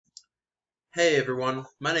Hey everyone,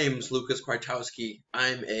 my name is Lucas Kwiatkowski.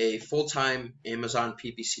 I'm a full-time Amazon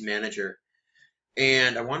PPC manager,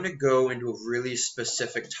 and I wanted to go into a really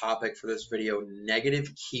specific topic for this video, negative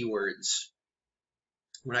keywords.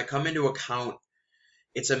 When I come into account,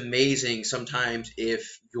 it's amazing sometimes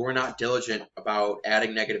if you're not diligent about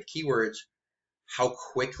adding negative keywords, how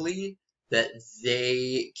quickly that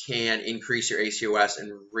they can increase your ACOS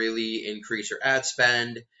and really increase your ad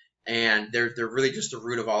spend. And they're really just the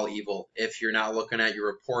root of all evil if you're not looking at your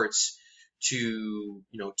reports to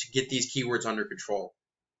get these keywords under control.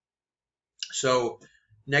 So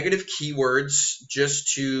negative keywords,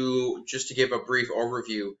 just to give a brief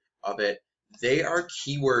overview of it, they are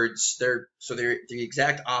keywords. They're the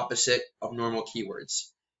exact opposite of normal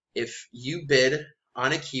keywords. If you bid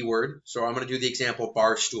on a keyword, so I'm going to do the example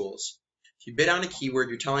bar stools. If you bid on a keyword,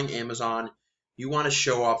 you're telling Amazon you want to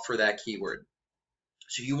show up for that keyword.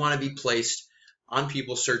 So you want to be placed on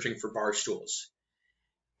people searching for bar stools.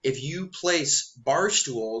 If you place bar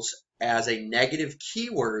stools as a negative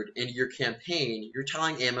keyword into your campaign, you're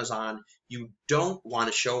telling Amazon you don't want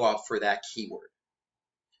to show up for that keyword.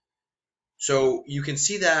 So you can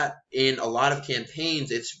see that in a lot of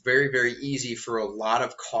campaigns, it's very, very easy for a lot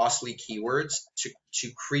of costly keywords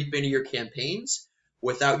to creep into your campaigns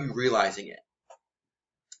without you realizing it.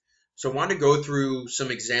 So I want to go through some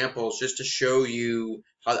examples just to show you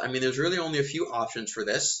how, there's really only a few options for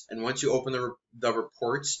this. And once you open the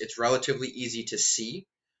reports, it's relatively easy to see.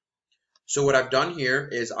 So what I've done here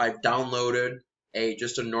is I've downloaded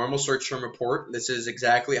just a normal search term report. This is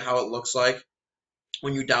exactly how it looks like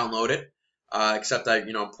when you download it, except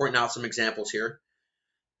I'm pointing out some examples here.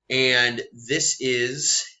 And this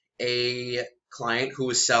is a client who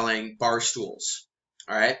is selling bar stools.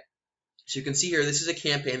 All right. So you can see here, this is a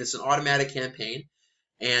campaign. This is an automatic campaign.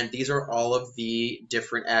 And these are all of the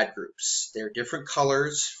different ad groups. They're different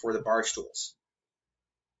colors for the bar stools.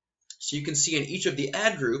 So you can see in each of the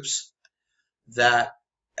ad groups that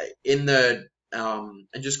in the, and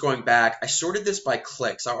just going back, I sorted this by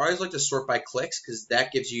clicks. I always like to sort by clicks because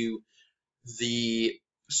that gives you the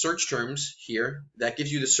search terms here. That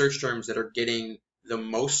gives you the search terms that are getting the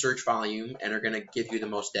most search volume and are going to give you the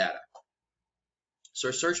most data. So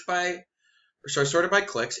I sorted by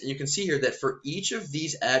clicks, and you can see here that for each of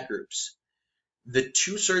these ad groups, the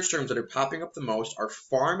two search terms that are popping up the most are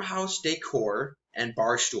farmhouse decor and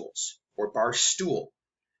bar stools, or bar stool.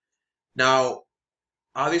 Now,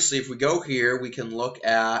 obviously, if we go here, we can look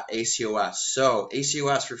at ACOS. So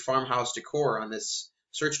ACOS for farmhouse decor on this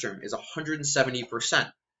search term is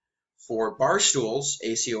 170%. For bar stools,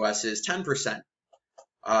 ACOS is 10%.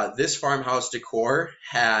 This farmhouse decor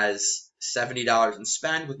has $70 in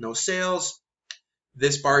spend with no sales.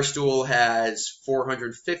 This bar stool has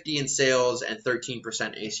 $450 in sales and 13%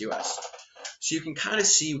 ACOS. So you can kind of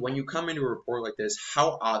see when you come into a report like this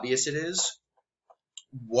how obvious it is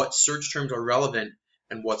what search terms are relevant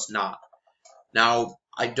and what's not. Now,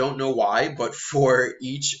 I don't know why, but for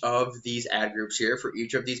each of these ad groups here, for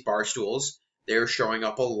each of these bar stools, they're showing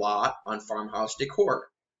up a lot on farmhouse decor.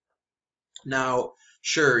 Now,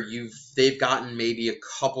 sure, they've gotten maybe a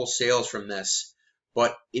couple sales from this,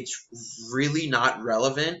 but it's really not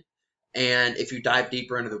relevant. And if you dive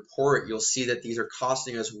deeper into the report, you'll see that these are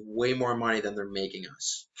costing us way more money than they're making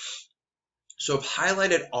us. So I've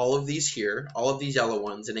highlighted all of these here, all of these yellow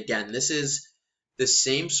ones. And again, this is the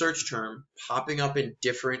same search term popping up in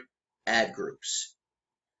different ad groups.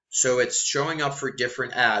 So it's showing up for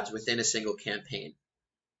different ads within a single campaign.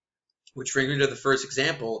 Which brings me to the first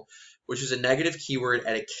example, which is a negative keyword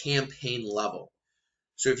at a campaign level.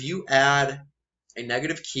 So if you add a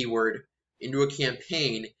negative keyword into a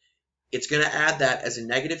campaign, it's going to add that as a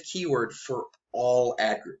negative keyword for all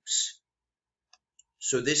ad groups.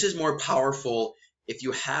 So this is more powerful if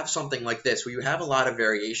you have something like this, where you have a lot of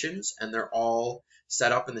variations and they're all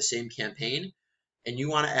set up in the same campaign, and you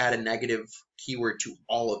want to add a negative keyword to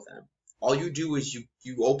all of them. All you do is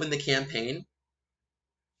you open the campaign,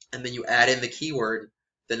 and then you add in the keyword,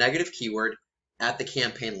 the negative keyword, at the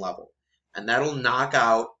campaign level. And that'll knock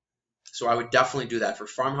out, so I would definitely do that. For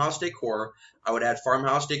farmhouse decor, I would add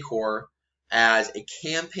farmhouse decor as a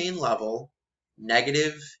campaign level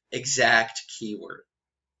negative exact keyword.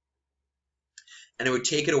 And it would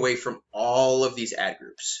take it away from all of these ad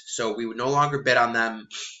groups. So we would no longer bid on them,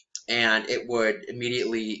 and it would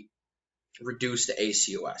immediately reduce the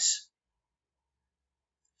ACOS.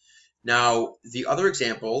 Now, the other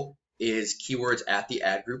example is keywords at the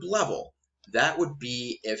ad group level. That would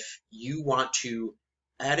be if you want to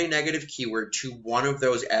add a negative keyword to one of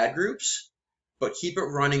those ad groups, but keep it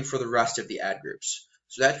running for the rest of the ad groups.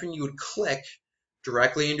 So that's when you would click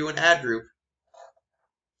directly into an ad group,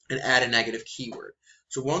 and add a negative keyword.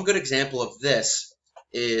 So one good example of this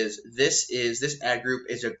is this ad group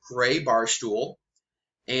is a gray bar stool,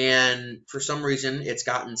 and for some reason it's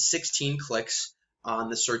gotten 16 clicks on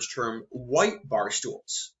the search term white bar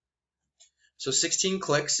stools. So 16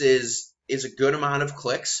 clicks is a good amount of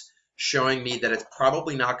clicks, showing me that it's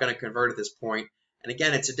probably not going to convert at this point. And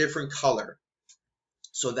again, it's a different color.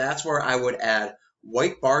 So that's where I would add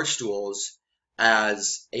white bar stools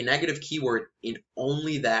as a negative keyword in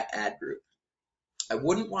only that ad group. I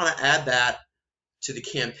wouldn't want to add that to the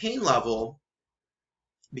campaign level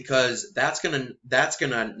because that's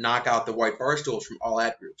gonna knock out the white bar stools from all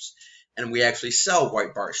ad groups. And we actually sell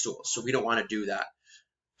white bar stools, so we don't want to do that.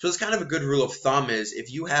 So it's kind of a good rule of thumb is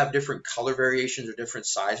if you have different color variations or different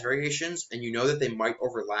size variations and you know that they might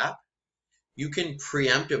overlap, you can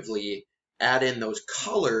preemptively add in those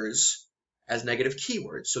colors as negative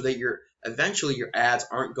keywords so that eventually your ads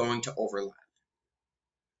aren't going to overlap.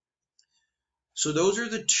 So those are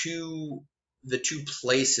the two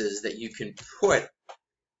places that you can put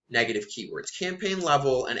negative keywords: campaign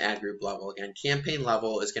level and ad group level. Again, campaign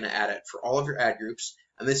level is going to add it for all of your ad groups,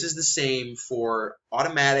 and this is the same for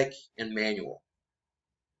automatic and manual.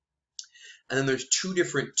 And then there's two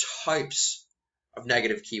different types of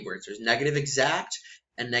negative keywords. There's negative exact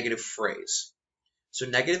and negative phrase. So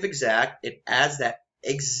negative exact, it adds that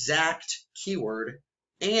exact keyword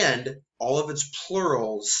and all of its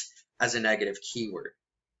plurals as a negative keyword.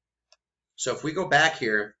 So if we go back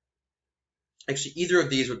here, actually either of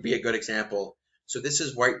these would be a good example. So this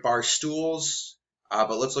is white bar stools,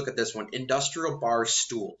 but let's look at this one, industrial bar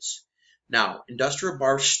stools. Now, industrial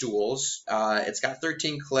bar stools, it's got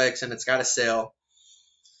 13 clicks and it's got a sale.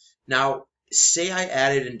 Now, say I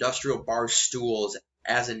added industrial bar stools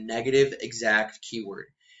as a negative exact keyword.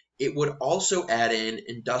 It would also add in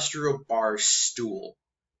industrial bar stool.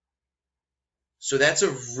 So that's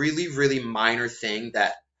a really, really minor thing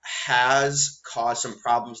that has caused some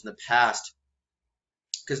problems in the past,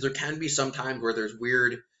 because there can be some times where there's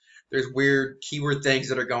weird keyword things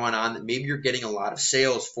that are going on that maybe you're getting a lot of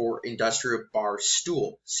sales for industrial bar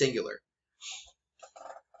stool, singular.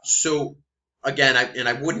 So again,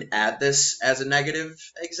 I wouldn't add this as a negative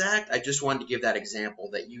exact. I just wanted to give that example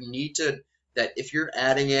that you need to, that if you're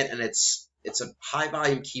adding it and it's a high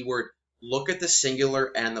volume keyword, look at the singular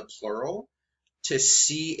and the plural to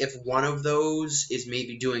see if one of those is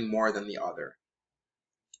maybe doing more than the other.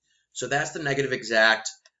 So that's the negative exact.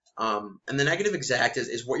 And the negative exact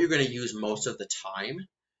is what you're going to use most of the time,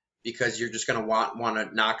 because you're just going to want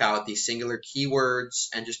to knock out these singular keywords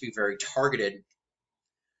and just be very targeted.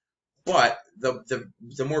 But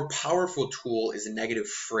the more powerful tool is a negative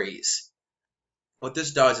phrase. What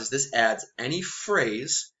this does is this adds any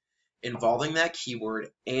phrase involving that keyword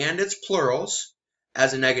and its plurals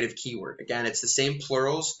as a negative keyword. Again, it's the same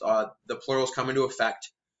plurals. The plurals come into effect.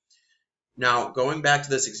 Now, going back to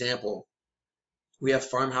this example, we have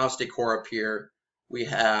farmhouse decor up here. We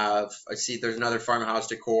have, I see there's another farmhouse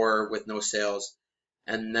decor with no sales.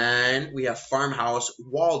 And then we have farmhouse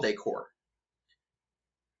wall decor.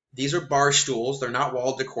 These are bar stools. They're not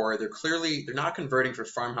wall decor. They're not converting for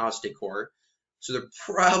farmhouse decor. So they're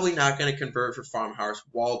probably not going to convert for farmhouse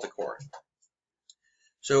wall decor.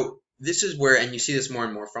 So this is where, and you see this more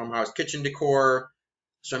and more, farmhouse kitchen decor.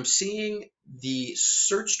 So I'm seeing the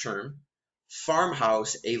search term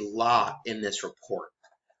farmhouse a lot in this report.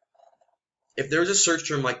 If there's a search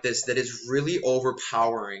term like this that is really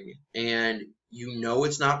overpowering and you know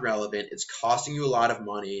it's not relevant, it's costing you a lot of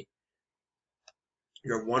money,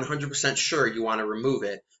 you're 100% sure you want to remove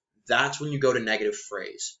it, that's when you go to negative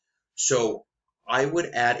phrase. So I would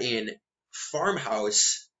add in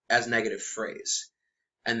farmhouse as negative phrase,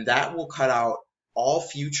 and that will cut out all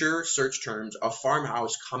future search terms of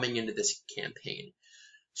farmhouse coming into this campaign.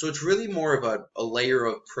 So it's really more of a layer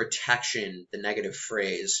of protection, the negative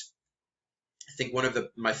phrase. I think one of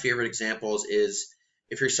my favorite examples is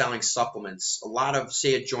if you're selling supplements, a lot of,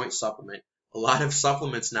 say, a joint supplement. A lot of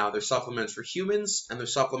supplements now, they're supplements for humans and they're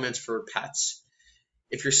supplements for pets.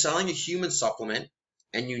 If you're selling a human supplement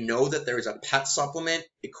and you know that there's a pet supplement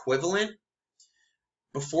equivalent,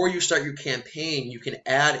 before you start your campaign, you can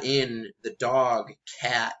add in the dog,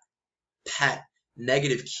 cat, pet,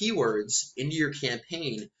 negative keywords into your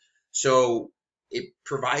campaign. So it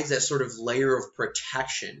provides that sort of layer of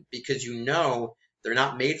protection because you know they're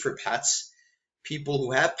not made for pets. People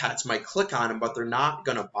who have pets might click on them, but they're not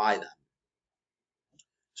going to buy them.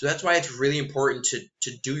 So that's why it's really important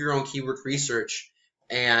to do your own keyword research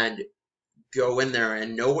and go in there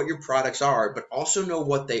and know what your products are, but also know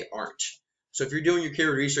what they aren't. So if you're doing your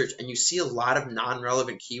keyword research and you see a lot of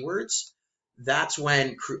non-relevant keywords, that's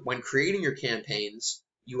when creating your campaigns,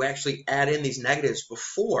 you actually add in these negatives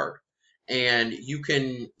before, and you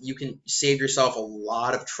can save yourself a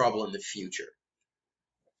lot of trouble in the future.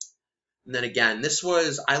 And then again, this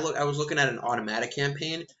was I was looking at an automatic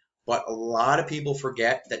campaign, but a lot of people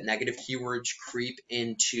forget that negative keywords creep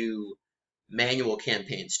into manual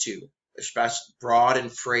campaigns too, especially broad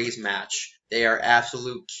and phrase match. They are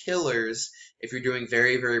absolute killers if you're doing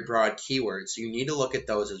very, very broad keywords. So you need to look at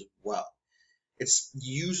those as well. It's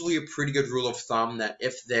usually a pretty good rule of thumb that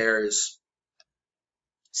if there's,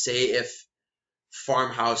 say, if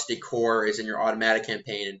farmhouse decor is in your automatic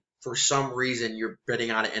campaign and for some reason you're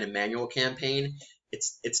bidding on it in a manual campaign,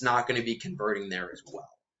 it's not going to be converting there as well.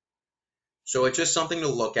 So it's just something to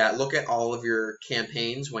look at. Look at all of your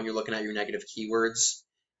campaigns when you're looking at your negative keywords.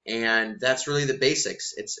 And that's really the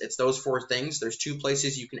basics. It's those four things. There's two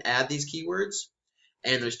places you can add these keywords,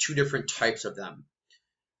 and there's two different types of them.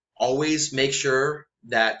 Always make sure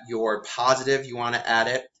that you're positive you want to add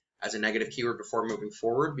it as a negative keyword before moving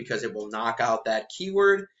forward, because it will knock out that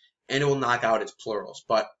keyword and it will knock out its plurals.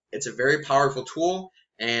 But it's a very powerful tool,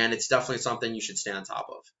 and it's definitely something you should stay on top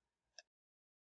of.